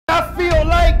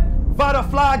Vada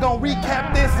Fly gonna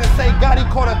recap this and say Gotti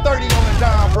caught a 30 on the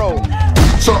John Road.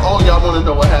 So all y'all wanna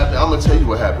know what happened, I'm gonna tell you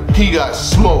what happened. He got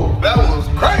smoked. That was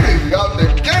crazy out the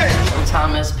game.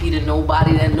 Sometimes SP to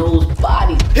nobody that knows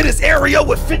body. Hit his area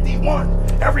with 51.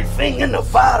 Everything in the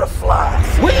Vada Fly.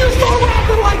 When you start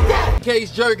rapping like that?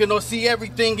 Case jerking or see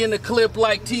everything in the clip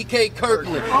like TK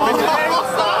Kirkland.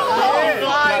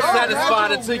 Not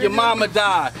satisfied until your mama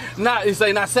die. Not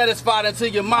satisfied until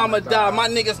your mama die. My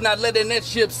niggas not letting that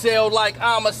ship sail like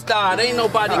Amistad. Ain't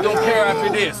nobody gonna care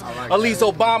after this. At least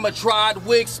Obama tried.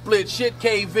 Wig split, shit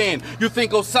cave in. You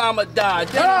think Osama died?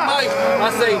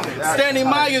 I say, Stanley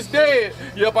Meyer's dead.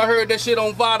 Yep, I heard that shit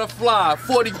on Vada Fly.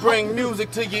 40 bring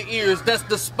music to your ears. That's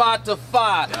the spot to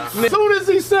fire. As soon as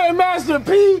he said Master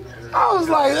P, I was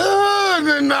like,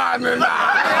 nah.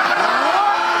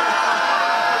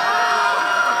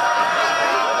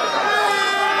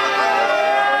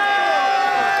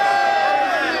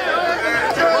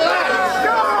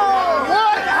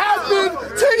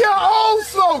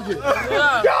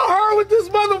 Y'all heard what this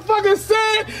motherfucker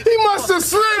said? He must have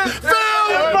slipped,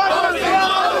 fell,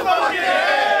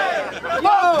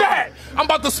 love that. I'm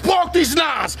about to spark these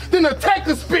nines, then attack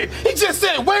the spit. He just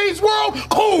said, Wayne's World,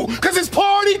 cool, cause it's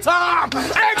party time.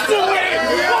 Excellent.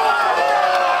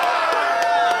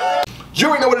 You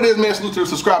already know what it is, man. Salute to the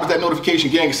subscribers, that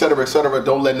notification gang, etc., etc.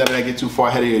 Don't let none of that get too far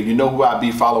ahead of you. You know who I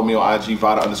be. Follow me on IG,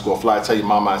 Vada_Fly. Tell your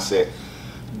mama I said.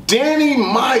 Danny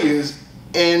Myers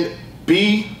and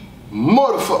B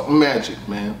motherfucking Magic,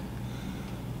 man.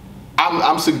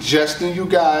 I'm suggesting you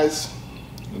guys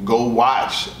go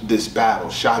watch this battle,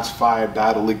 shots fired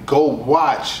battle. Go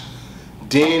watch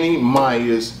Danny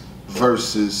Myers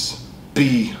versus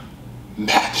B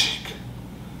Magic.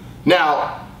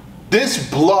 Now, this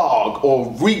blog or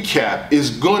recap is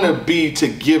gonna be to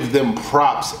give them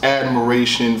props,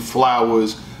 admiration,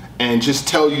 flowers, and just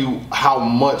tell you how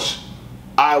much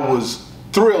I was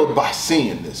thrilled by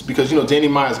seeing this, because you know Danny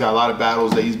Myers got a lot of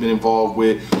battles that he's been involved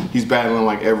with. He's battling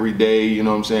like every day, you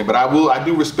know what I'm saying? But I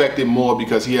do respect it more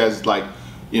because he has, like,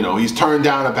 you know, he's turned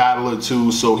down a battle or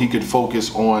two so he could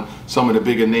focus on some of the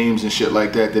bigger names and shit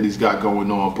like that he's got going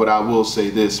on. But I will say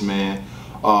this, man,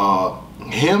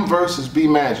 him versus B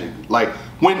Magic, like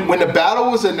when the battle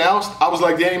was announced, I was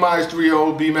like, Danny Myers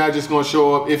 3-0, B Magic's gonna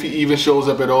show up. If he even shows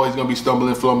up at all, he's gonna be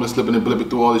stumbling, fumbling, slipping and blipping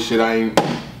through all this shit. I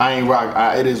ain't rock.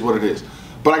 It is what it is.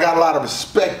 But I got a lot of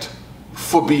respect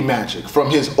for B Magic from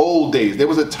his old days. There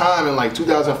was a time in like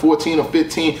 2014 or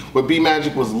 15 where B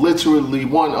Magic was literally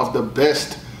one of the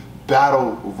best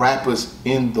battle rappers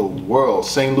in the world.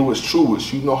 St. Louis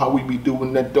Truest, you know how we be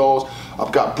doing that, dolls.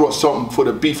 I've brought something for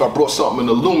the beef. I brought something in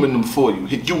aluminum for you.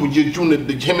 Hit you with your unit,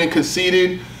 him and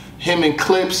Conceited, him and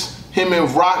Clips, him and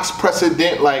Rocks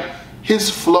Precedent. Like,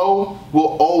 his flow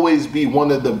will always be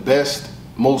one of the best,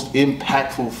 most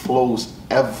impactful flows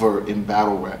ever in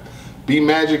battle rap. B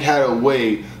Magic had a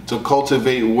way to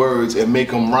cultivate words and make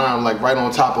them rhyme like right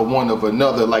on top of one of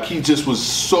another. Like, he just was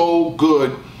so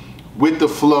good with the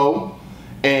flow,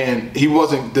 and he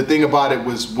wasn't, the thing about it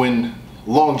was when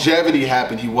longevity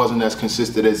happened, he wasn't as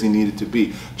consistent as he needed to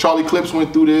be. Charlie Clips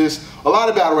went through this. A lot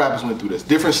of battle rappers went through this.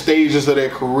 Different stages of their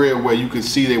career where you could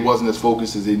see they wasn't as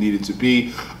focused as they needed to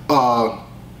be.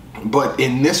 But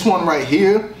in this one right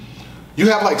here, you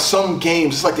have like some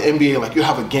games, it's like the NBA, like you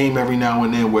have a game every now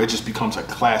and then where it just becomes a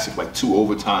classic, like 2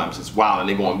 overtimes. It's wild and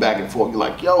they're going back and forth. You're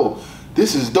like, yo,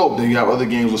 this is dope. Then you have other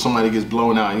games where somebody gets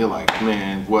blown out and you're like,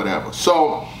 man, whatever.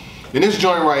 So in this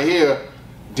joint right here,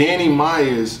 Danny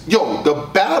Myers, yo, the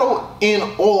battle in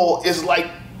all is like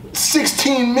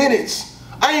 16 minutes.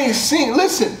 I ain't seen,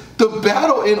 listen, the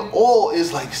battle in all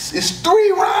is like, it's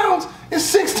 3 rounds in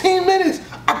 16 minutes.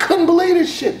 I couldn't believe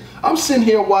this shit. I'm sitting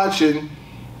here watching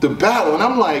the battle and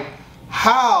I'm like,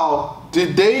 how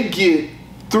did they get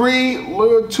 3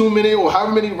 or 2 minute or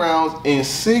however many rounds in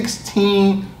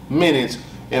 16 minutes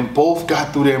and both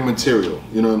got through their material?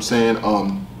 You know what I'm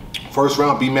saying? First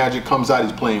round, B Magic comes out,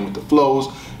 he's playing with the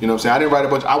flows. You know what I'm saying? I didn't write a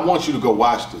bunch. I want you to go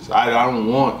watch this. I don't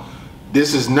want,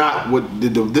 this is not what,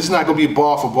 this is not gonna be a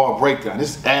bar for bar breakdown.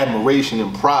 This is admiration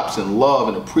and props and love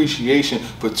and appreciation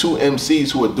for 2 MCs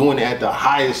who are doing it at the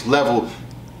highest level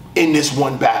in this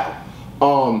one battle.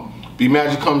 B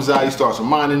Magic comes out, he starts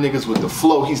reminding niggas with the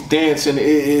flow, he's dancing,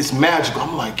 it's magical.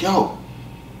 I'm like, yo,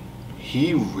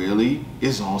 he really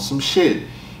is on some shit.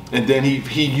 And then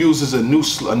he uses a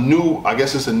new, I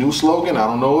guess it's a new slogan. I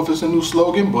don't know if it's a new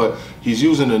slogan, but he's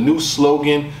using a new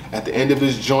slogan at the end of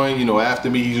his joint. You know, after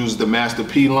me, he uses the Master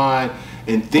P line.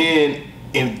 And then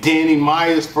in Danny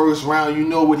Myers' first round, you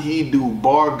know what he do,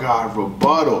 bar guard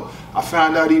rebuttal. I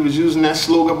found out he was using that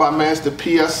slogan by Master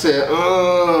P. I said,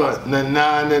 nah.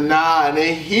 And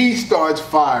then he starts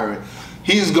firing.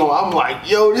 He's going, I'm like,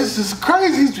 yo, this is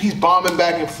crazy. He's bombing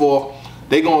back and forth.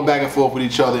 They going back and forth with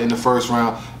each other in the first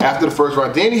round. After the first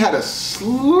round, Danny had a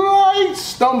slight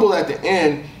stumble at the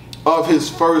end of his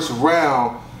first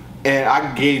round, and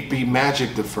I gave B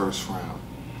Magic the first round.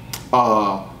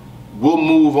 We'll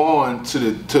move on to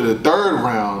the third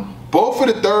round. Both of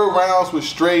the third rounds were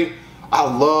straight. I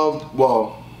loved,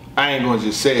 well, I ain't gonna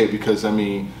just say it because, I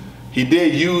mean, he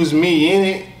did use me in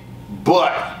it,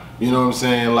 but, you know what I'm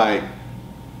saying, like,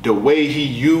 the way he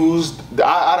used,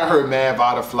 I done heard Mad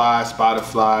Vada fly, Spider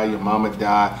fly, your mama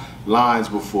die lines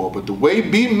before, but the way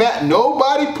B Magic,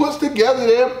 nobody puts together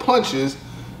their punches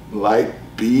like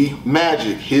B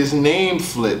Magic. His name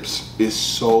flips is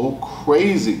so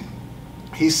crazy.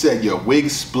 He said your wig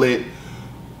split,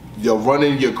 you're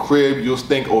running your crib, you'll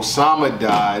think Osama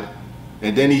died,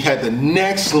 and then he had the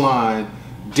next line,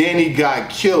 Danny got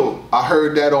killed. I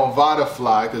heard that on Vada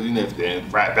Fly, because you know, if the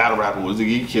battle rapper was to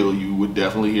get killed, you would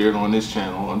definitely hear it on this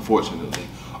channel, unfortunately.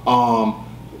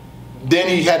 Then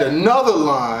he had another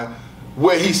line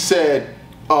where he said,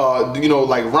 you know,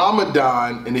 like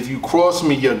Ramadan, and if you cross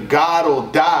me, your God will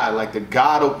die. Like the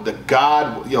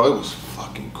God, yo, it was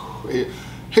fucking crazy.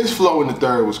 His flow in the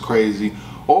third was crazy.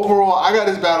 Overall, I got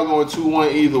this battle going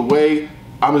 2-1 either way.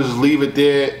 I'm gonna just leave it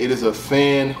there. It is a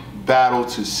fan battle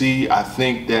to see. I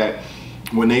think that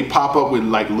when they pop up with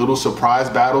like little surprise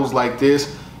battles like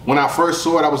this, when I first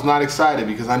saw it, I was not excited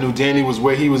because I knew Danny was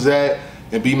where he was at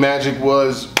and B Magic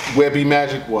was where B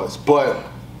Magic was. But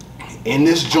in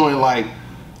this joint, like,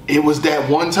 it was that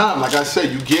one time, like I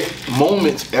said, you get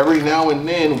moments every now and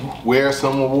then where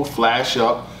someone will flash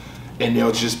up and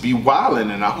they'll just be wilding,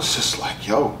 and I was just like,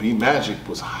 yo, B Magic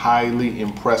was highly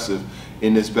impressive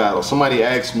in this battle. Somebody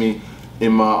asked me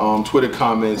in my Twitter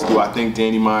comments, do I think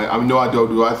Danny Myers, I mean, no, I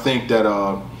don't. Do I think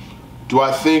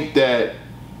that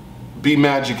B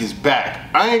Magic is back?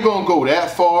 I ain't gonna go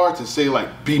that far to say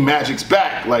like B Magic's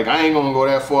back. Like, I ain't gonna go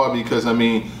that far because, I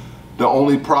mean, the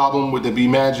only problem with the B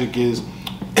Magic is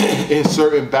in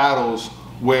certain battles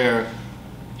where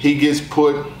he gets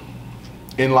put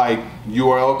in like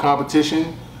URL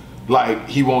competition, like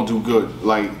he won't do good.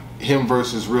 Like him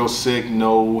versus Real Sick,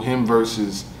 no. Him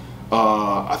versus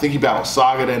I think he battled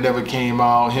Saga that never came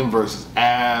out. Him versus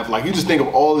Av. Like, you just think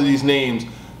of all of these names,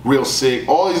 Real Sick,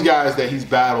 all these guys that he's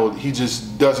battled, he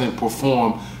just doesn't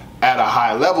perform at a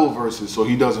high level versus, so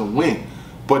he doesn't win.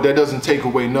 But that doesn't take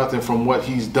away nothing from what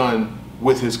he's done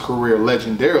with his career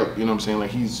legendarily. You know what I'm saying?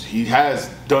 Like, he has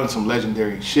done some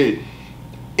legendary shit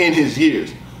in his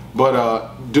years. But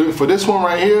for this one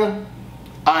right here,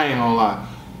 I ain't gonna lie,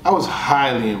 I was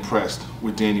highly impressed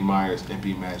with Danny Myers and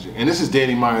B Magic. And this is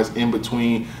Danny Myers in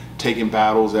between taking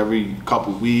battles every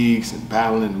couple weeks and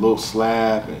battling Lil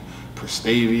Slap and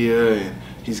Prestavia, and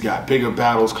he's got bigger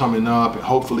battles coming up, and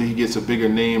hopefully he gets a bigger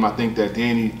name. I think that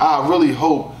I really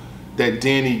hope that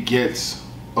Danny gets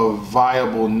a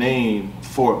viable name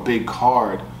for a big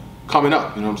card coming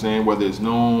up, you know what I'm saying? Whether it's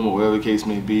Noam or whatever the case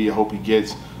may be, I hope he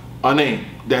gets a name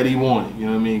that he wanted, you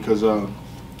know what I mean? Because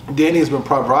Danny has been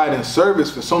providing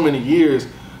service for so many years,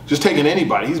 just taking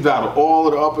anybody. He's battled all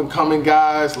of the up and coming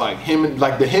guys, like him and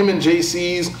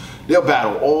JCs. They'll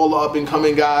battle all the up and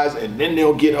coming guys, and then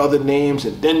they'll get other names,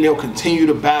 and then they'll continue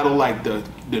to battle like the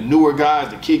newer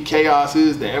guys, the Kid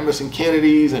Chaoses, the Emerson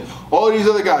Kennedys, and all these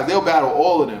other guys. They'll battle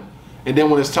all of them. And then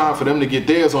when it's time for them to get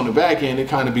theirs on the back end, it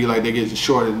kind of be like they get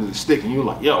short into the stick, and you're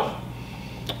like, yo,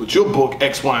 but your book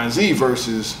X, Y, and Z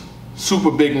versus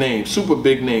super big name, super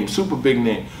big name, super big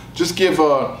name. Just give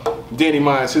Danny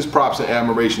Myers his props and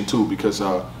admiration too, because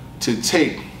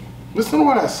listen to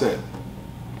what I said.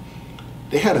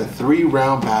 They had a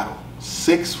 3-round battle,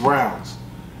 6 rounds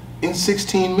in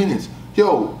 16 minutes.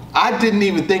 Yo, I didn't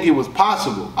even think it was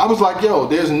possible. I was like, yo,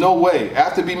 there's no way.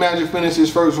 After B Magic finished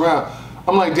his first round,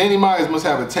 I'm like, Danny Myers must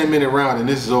have a 10-minute round and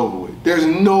this is over with. There's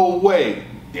no way.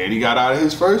 Danny got out of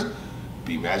his first,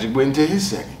 B Magic went into his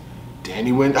second.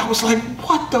 Danny went, I was like,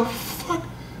 what the fuck?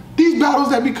 These battles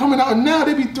that be coming out now,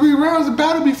 they be 3 rounds, the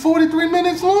battle be 43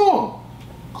 minutes long.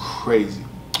 Crazy.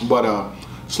 But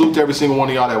salute to every single one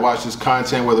of y'all that watch this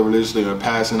content, whether religiously or in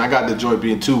passing. I got the joint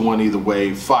being 2-1 either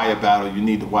way. Fire battle, you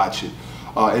need to watch it.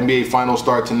 NBA Finals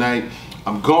start tonight.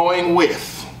 I'm going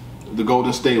with the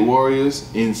Golden State Warriors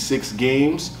in 6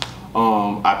 games.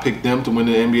 I picked them to win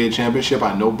the NBA championship.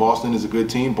 I know Boston is a good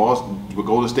team.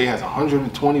 Golden State has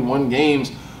 121 games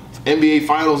of NBA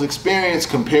Finals experience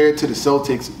compared to the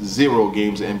Celtics 0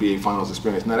 games of NBA Finals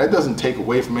experience. Now that doesn't take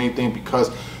away from anything because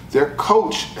their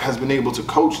coach has been able to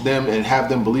coach them and have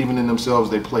them believing in themselves.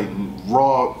 They play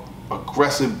raw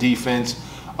aggressive defense.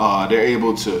 They're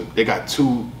able to, they got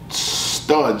two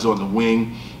studs on the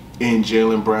wing in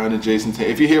Jaylen Brown and Jason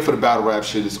Tatum. If you're here for the battle rap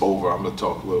shit, it's over. I'm going to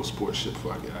talk a little sports shit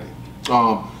before I get out of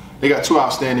here. They got two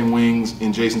outstanding wings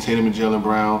in Jason Tatum and Jaylen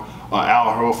Brown. Al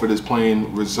Horford is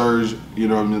playing resurge, you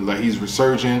know what I mean? Like he's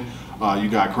resurging. You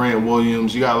got Grant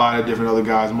Williams. You got a lot of different other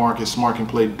guys. Marcus Smart can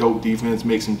play dope defense,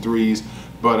 make some threes.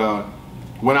 But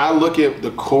when I look at the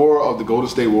core of the Golden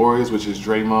State Warriors, which is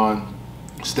Draymond,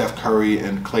 Steph Curry,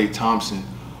 and Klay Thompson,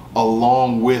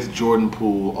 along with Jordan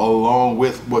Poole, along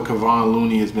with what Kevon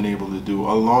Looney has been able to do,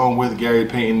 along with Gary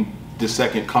Payton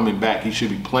II coming back, he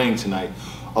should be playing tonight,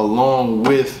 along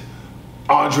with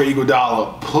Andre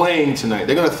Iguodala playing tonight.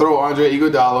 They're gonna throw Andre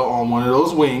Iguodala on one of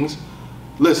those wings.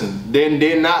 Listen,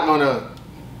 they're not gonna,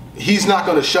 he's not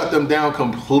gonna shut them down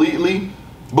completely,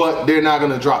 but they're not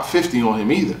gonna drop 50 on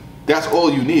him either. That's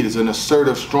all you need is an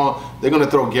assertive, strong. They're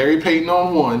gonna throw Gary Payton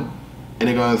on one, and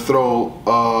they're gonna throw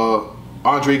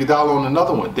Andre Iguodala on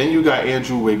another one. Then you got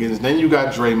Andrew Wiggins. Then you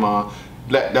got Draymond.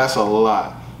 That's a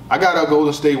lot. I got our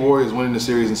Golden State Warriors winning the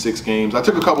series in 6 games. I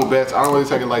took a couple bets. I don't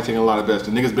really like taking a lot of bets.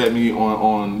 The niggas bet me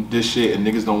on this shit, and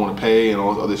niggas don't want to pay and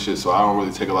all this other shit, so I don't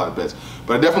really take a lot of bets.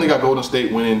 But I definitely got Golden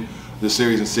State winning the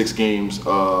series in 6 games.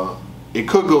 It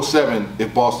could go 7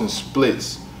 if Boston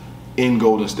splits in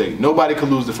Golden State. Nobody could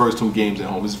lose the first 2 games at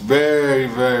home. It's very,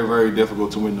 very, very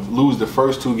difficult to lose the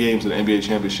first 2 games of the NBA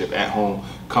championship at home,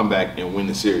 come back and win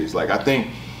the series. Like, I think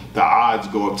the odds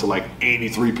go up to like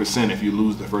 83% if you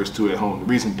lose the first 2 at home. The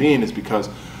reason being is because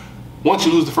once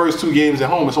you lose the first 2 games at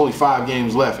home, it's only 5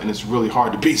 games left, and it's really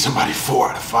hard to beat somebody 4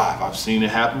 out of 5. I've seen it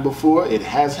happen before. It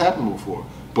has happened before,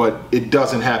 but it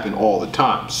doesn't happen all the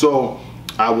time. So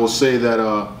I will say that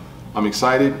I'm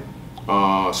excited.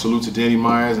 Salute to Danny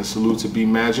Myers and salute to B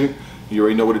Magic. You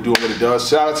already know what to do and what it does.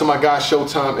 Shout out to my guy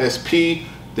Showtime SP,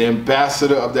 the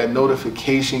ambassador of that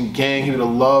notification gang. He would have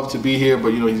loved to be here, but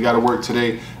you know he's got to work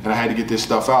today, and I had to get this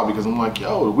stuff out because I'm like,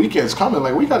 yo, the weekend's coming.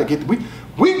 Like we got to get we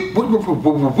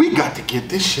got to get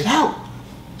this shit out.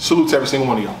 Salute to every single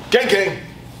one of y'all. Gang gang.